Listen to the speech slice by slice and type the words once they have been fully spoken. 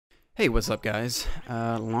Hey, what's up guys?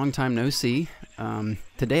 Long time no see.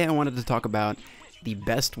 Today I wanted to talk about the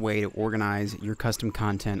best way to organize your custom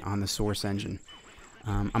content on the Source engine.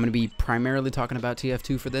 I'm going to be primarily talking about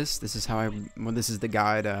TF2 for this. This is how this is the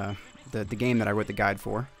guide, the game that I wrote the guide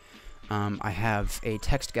for. I have a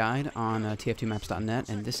text guide on tf2maps.net,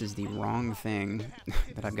 and this is the wrong thing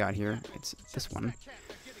that I've got here. It's this one.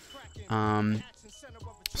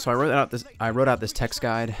 So I wrote out this text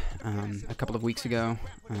guide a couple of weeks ago,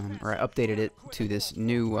 or I updated it to this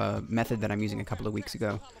new method that I'm using a couple of weeks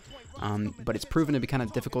ago. But it's proven to be kind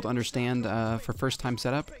of difficult to understand for first-time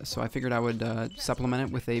setup, so I figured I would supplement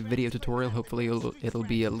it with a video tutorial. Hopefully it'll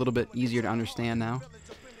be a little bit easier to understand now.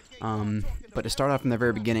 But to start off from the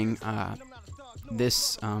very beginning,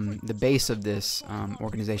 the base of this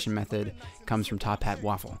organization method comes from Top Hat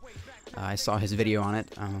Waffle. I saw his video on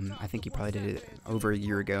it. I think he probably did it over a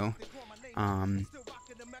year ago, and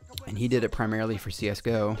he did it primarily for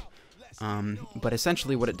CS:GO. But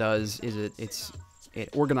essentially, what it does is it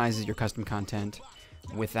organizes your custom content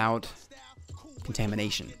without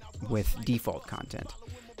contamination with default content.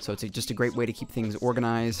 So it's just a great way to keep things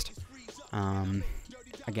organized.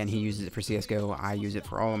 Again, he uses it for CS:GO. I use it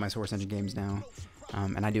for all of my Source Engine games now,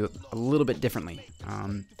 and I do it a little bit differently.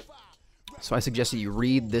 So I suggest that you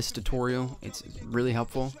read this tutorial. It's really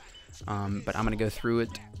helpful, but I'm going to go through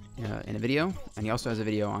it in a video, and he also has a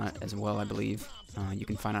video on it as well, I believe. You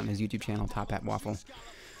can find it on his YouTube channel, Top Hat Waffle.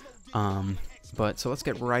 So let's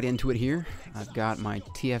get right into it here. I've got my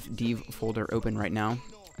TF folder open right now.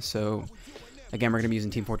 So again, we're going to be using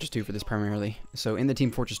Team Fortress 2 for this primarily. So in the Team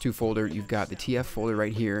Fortress 2 folder, you've got the TF folder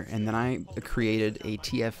right here, and then I created a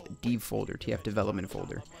TF folder, TF development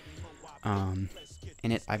folder.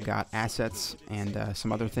 In it, I've got assets and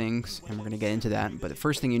some other things, and we're going to get into that. But the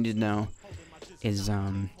first thing you need to know is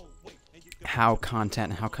how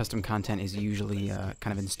custom content is usually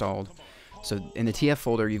kind of installed. So in the TF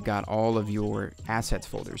folder, you've got all of your assets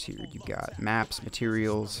folders here. You've got maps,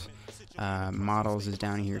 materials, models is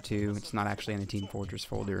down here too. It's not actually in the Team Fortress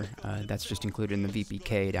folder. That's just included in the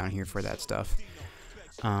VPK down here for that stuff.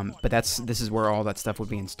 But this is where all that stuff would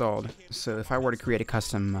be installed. So if I were to create a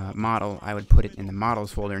custom model, I would put it in the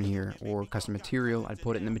models folder in here, or custom material, I'd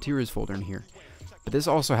put it in the materials folder in here. But this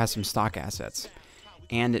also has some stock assets,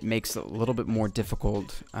 and it makes it a little bit more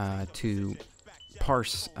difficult to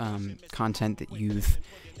parse content that you've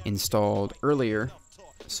installed earlier.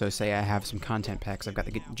 So say I have some content packs. I've got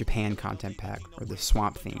the Japan content pack or the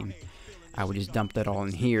swamp theme. I would just dump that all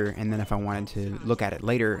in here, and then if I wanted to look at it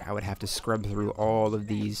later, I would have to scrub through all of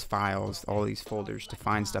these files, all these folders to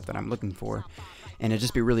find stuff that I'm looking for, and it'd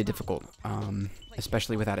just be really difficult,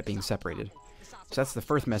 especially without it being separated. So that's the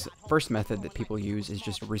first method that people use, is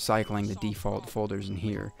just recycling the default folders in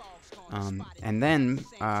here. And then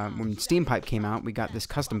when SteamPipe came out, we got this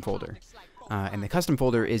custom folder, and the custom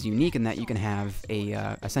folder is unique in that you can have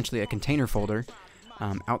essentially a container folder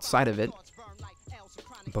outside of it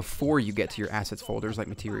before you get to your assets folders like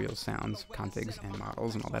materials, sounds, configs, and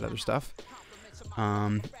models, and all that other stuff.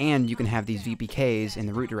 And you can have these VPKs in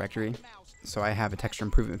the root directory. So I have a texture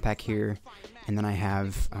improvement pack here, and then I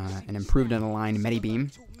have an improved and aligned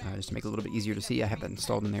Medibeam, just to make it a little bit easier to see. I have that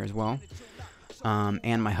installed in there as well,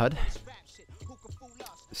 and my HUD.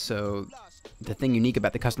 So the thing unique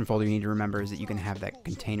about the custom folder you need to remember is that you can have that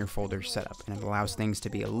container folder set up, and it allows things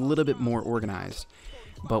to be a little bit more organized.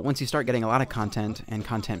 But once you start getting a lot of content and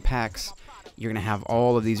content packs, you're going to have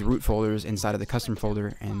all of these root folders inside of the custom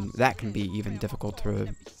folder, and that can be even difficult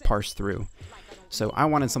to parse through. So I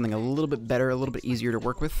wanted something a little bit better, a little bit easier to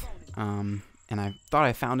work with, and I thought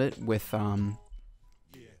I found it with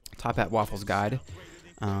Top Hat Waffle's guide,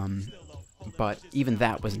 but even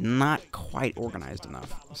that was not quite organized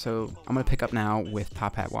enough. So I'm going to pick up now with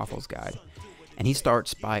Top Hat Waffle's guide. And he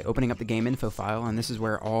starts by opening up the game info file, and this is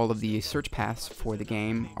where all of the search paths for the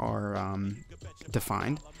game are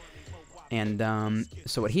defined. And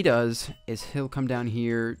so what he does is he'll come down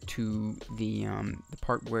here to the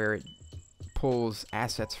part where it pulls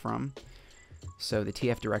assets from. So the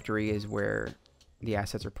TF directory is where the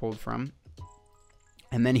assets are pulled from.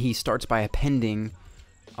 And then he starts by appending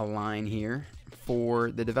a line here for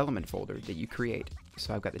the development folder that you create.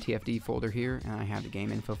 So I've got the TFD folder here, and I have the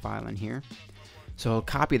game info file in here. So he'll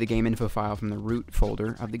copy the game info file from the root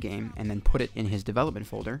folder of the game and then put it in his development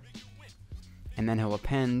folder. And then he'll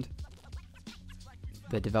append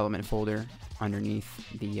the development folder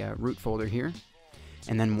underneath the root folder here.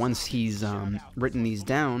 And then once he's written these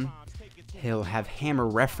down, he'll have Hammer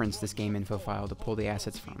reference this game info file to pull the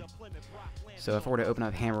assets from. So if I were to open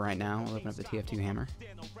up Hammer right now, I'll open up the TF2 Hammer.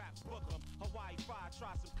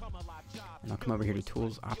 And I'll come over here to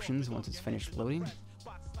Tools Options once it's finished loading.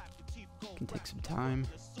 Can take some time.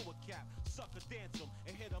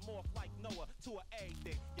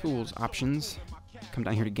 Tools, options. Come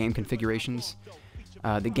down here to game configurations.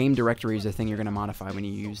 The game directory is the thing you're going to modify when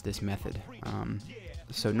you use this method.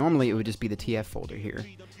 So normally it would just be the TF folder here,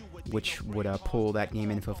 which would pull that game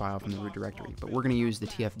info file from the root directory. But we're going to use the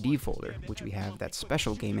TFD folder, which we have that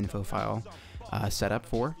special game info file set up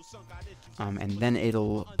for. And then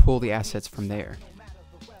it'll pull the assets from there.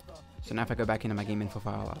 So now if I go back into my game info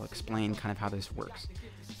file, I'll explain kind of how this works.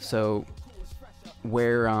 So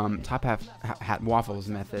where Top Hat Waffles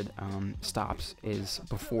method stops is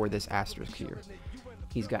before this asterisk here.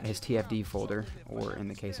 He's got his TFD folder, or in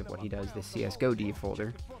the case of what he does, the CSGO D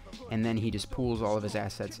folder, and then he just pulls all of his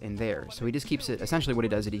assets in there. So he just keeps it, essentially what he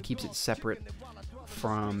does is he keeps it separate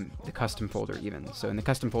from the custom folder even. So in the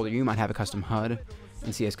custom folder you might have a custom HUD, in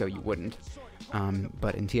CSGO you wouldn't.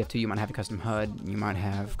 But in TF2 you might have a custom HUD, you might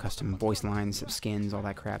have custom voice lines, skins, all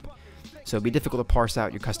that crap. So it'd be difficult to parse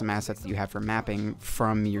out your custom assets that you have for mapping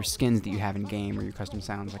from your skins that you have in game or your custom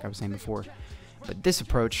sounds like I was saying before. But this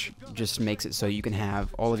approach just makes it so you can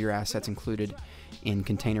have all of your assets included in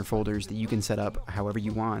container folders that you can set up however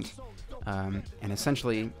you want. And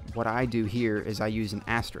essentially what I do here is I use an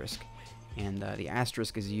asterisk. And the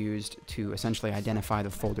asterisk is used to essentially identify the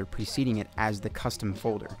folder preceding it as the custom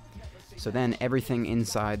folder. So then everything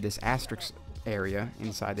inside this asterisk area,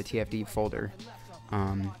 inside the TFD folder,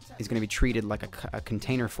 is going to be treated like a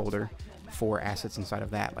container folder for assets inside of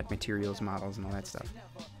that, like materials, models, and all that stuff.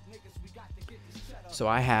 So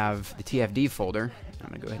I have the TFD folder. I'm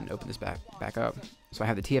going to go ahead and open this back up. So I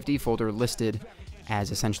have the TFD folder listed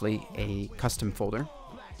as essentially a custom folder.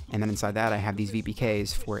 And then inside that I have these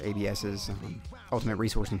VPKs for ABS's Ultimate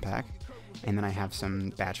Resourcing Pack. And then I have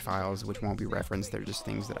some batch files which won't be referenced. They're just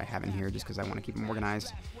things that I have in here just because I want to keep them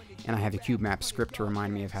organized. And I have a cube map script to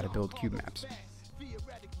remind me of how to build cube maps.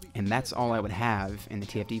 And that's all I would have in the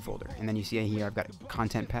TFD folder. And then you see here I've got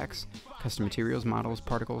content packs, custom materials, models,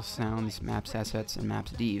 particles, sounds, maps, assets, and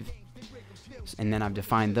maps div. And then I've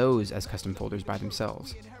defined those as custom folders by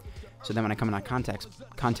themselves. So then when I come in our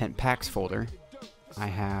content packs folder, I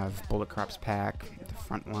have bullet crops pack, the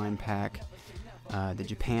frontline pack, the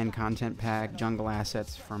Japan content pack, jungle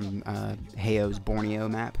assets from Heyo's Borneo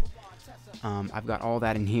map. I've got all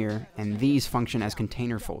that in here, and these function as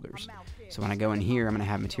container folders. So when I go in here, I'm going to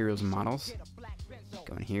have materials and models.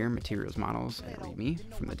 Go in here, materials, models, and readme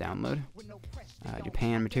from the download.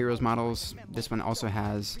 Japan materials models. This one also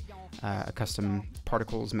has a custom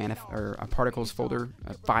particles a particles folder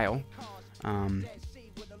file, and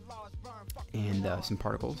some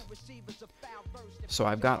particles. So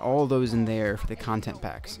I've got all those in there for the content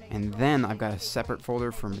packs, and then I've got a separate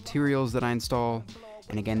folder for materials that I install.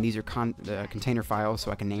 And again, these are container files,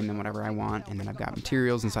 so I can name them whatever I want. And then I've got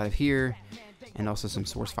materials inside of here, and also some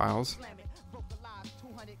source files.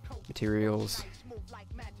 Materials.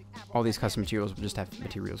 All these custom materials will just have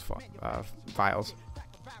materials files.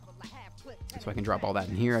 So I can drop all that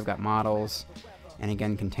in here. I've got models, and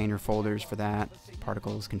again, container folders for that.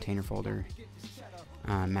 Particles, container folder.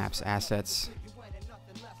 Maps, assets,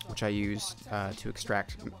 which I use to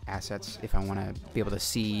extract assets if I want to be able to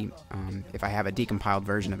see, if I have a decompiled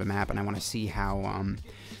version of a map and I want to see how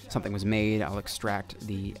something was made, I'll extract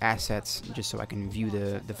the assets just so I can view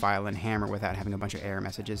the file in Hammer without having a bunch of error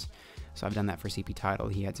messages. So I've done that for CP Title.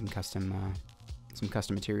 He had some custom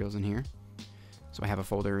materials in here. So I have a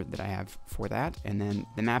folder that I have for that. And then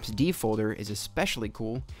the maps D folder is especially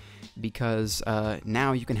cool because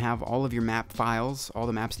now you can have all of your map files, all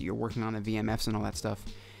the maps that you're working on, the VMFs and all that stuff,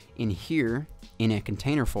 in here in a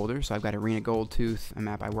container folder. So I've got Arena Goldtooth, a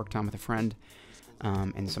map I worked on with a friend,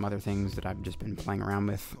 and some other things that I've just been playing around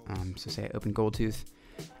with. So say I open Goldtooth,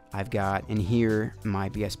 I've got in here my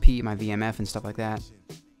BSP, my VMF, and stuff like that.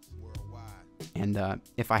 And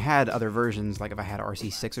if I had other versions, like if I had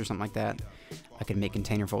RC6 or something like that, I could make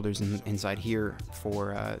container folders inside here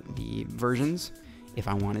for the versions if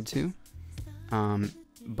I wanted to.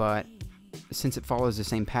 But since it follows the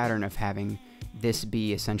same pattern of having this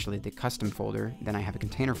be essentially the custom folder, then I have a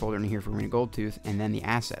container folder in here for Arena Goldtooth, and then the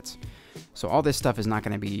assets. So all this stuff is not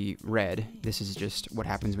going to be read. This is just what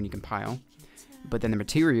happens when you compile. But then the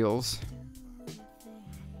materials,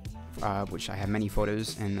 which I have many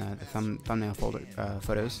photos and the thumbnail folder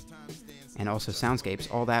photos, and also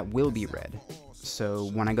soundscapes, all that will be read. So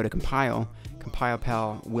when I go to compile,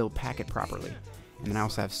 CompilePal will pack it properly. And then I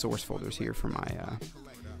also have source folders here for my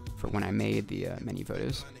for when I made the menu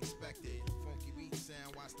photos.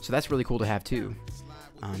 So that's really cool to have too.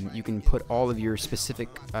 You can put all of your specific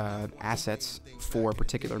assets for a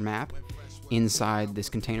particular map inside this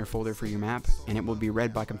container folder for your map, and it will be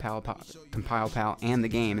read by CompilePal and the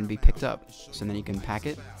game and be picked up. So then you can pack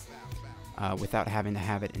it without having to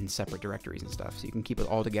have it in separate directories and stuff. So you can keep it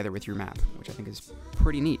all together with your map, which I think is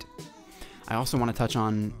pretty neat. I also want to touch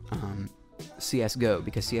on CSGO,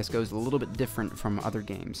 because CSGO is a little bit different from other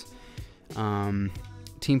games.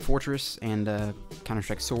 Team Fortress and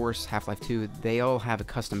Counter-Strike Source, Half-Life 2, they all have a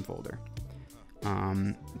custom folder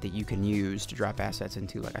that you can use to drop assets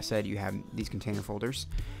into. Like I said, you have these container folders.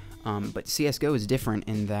 But CSGO is different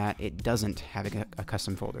in that it doesn't have a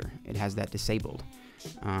custom folder. It has that disabled.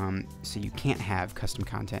 So you can't have custom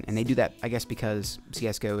content. And they do that, I guess, because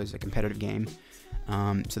CSGO is a competitive game.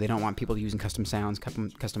 So they don't want people using custom sounds,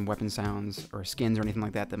 custom weapon sounds, or skins or anything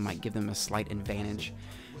like that that might give them a slight advantage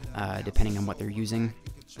depending on what they're using.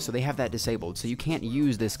 So they have that disabled. So you can't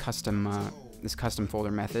use this custom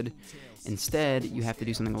folder method. Instead, you have to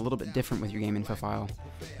do something a little bit different with your game info file,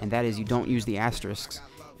 and that is you don't use the asterisks,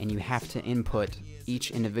 and you have to input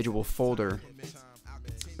each individual folder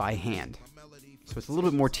by hand. So it's a little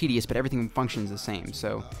bit more tedious, but everything functions the same.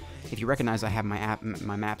 So if you recognize I have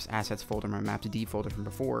my maps assets folder, my maps D folder from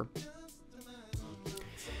before,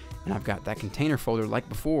 and I've got that container folder like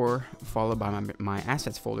before, followed by my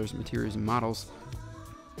assets folders, materials and models.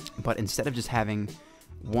 But instead of just having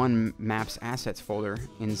one maps assets folder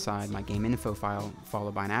inside my game info file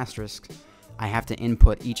followed by an asterisk, I have to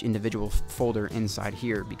input each individual folder inside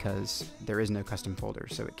here because there is no custom folder,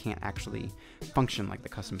 so it can't actually function like the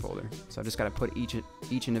custom folder. So I've just got to put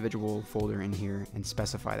each individual folder in here and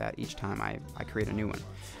specify that each time I create a new one.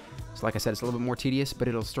 So like I said, it's a little bit more tedious, but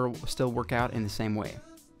it'll still work out in the same way.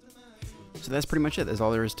 So that's pretty much it. That's all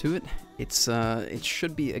there is to it. It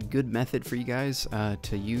should be a good method for you guys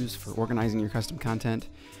to use for organizing your custom content.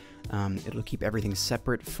 It'll keep everything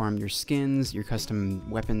separate from your skins, your custom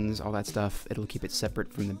weapons, all that stuff. It'll keep it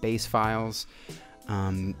separate from the base files.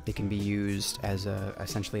 It can be used as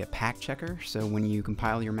essentially a pack checker. So when you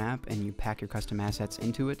compile your map and you pack your custom assets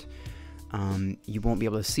into it, you won't be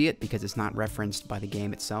able to see it because it's not referenced by the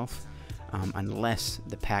game itself unless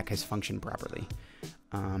the pack has functioned properly.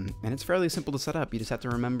 And it's fairly simple to set up. You just have to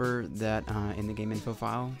remember that in the game info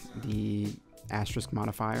file, the asterisk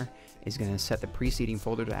modifier is going to set the preceding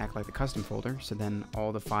folder to act like the custom folder. So then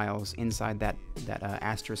all the files inside that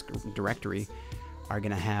asterisk directory are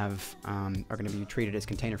going to be treated as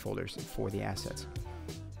container folders for the assets.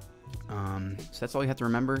 So that's all you have to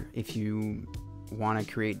remember. If you want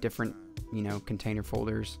to create different, container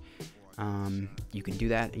folders, you can do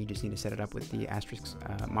that. You just need to set it up with the asterisk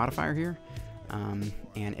modifier here.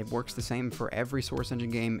 And it works the same for every Source Engine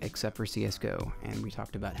game except for CSGO, and we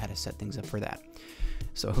talked about how to set things up for that.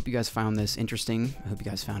 So I hope you guys found this interesting. I hope you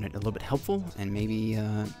guys found it a little bit helpful, and maybe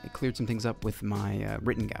it cleared some things up with my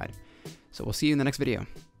written guide. So we'll see you in the next video.